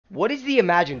what is the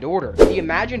Imagined Order? The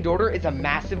Imagined Order is a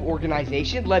massive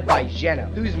organization led by Geno,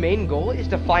 whose main goal is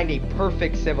to find a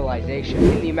perfect civilization.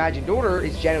 And the Imagined Order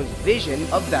is Geno's vision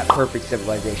of that perfect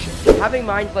civilization, having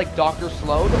minds like Dr.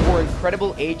 Sloan or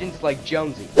incredible agents like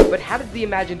Jonesy. But how does the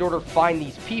Imagined Order find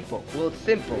these people? Well, it's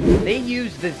simple. They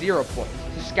use the 0 points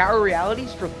to scour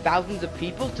realities for thousands of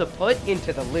people to put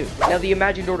into the loop. Now, the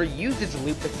Imagined Order uses the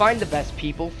loop to find the best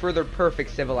people for their perfect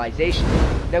civilization.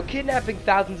 Now, kidnapping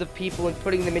thousands of people and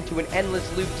putting them into an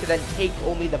endless loop to then take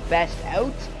only the best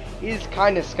out is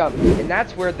kind of scummy, and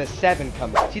that's where the 7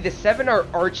 come in. See, the 7 are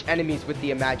arch enemies with the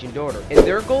Imagined Order, and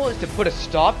their goal is to put a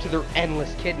stop to their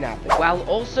endless kidnapping, while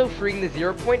also freeing the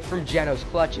 0 point from Geno's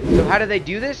clutches. So how do they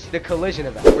do this? The collision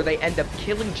event, where they end up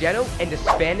killing Geno and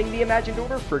disbanding the Imagined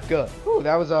Order for good. Whew,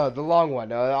 that was the long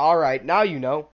one. Alright, now you know.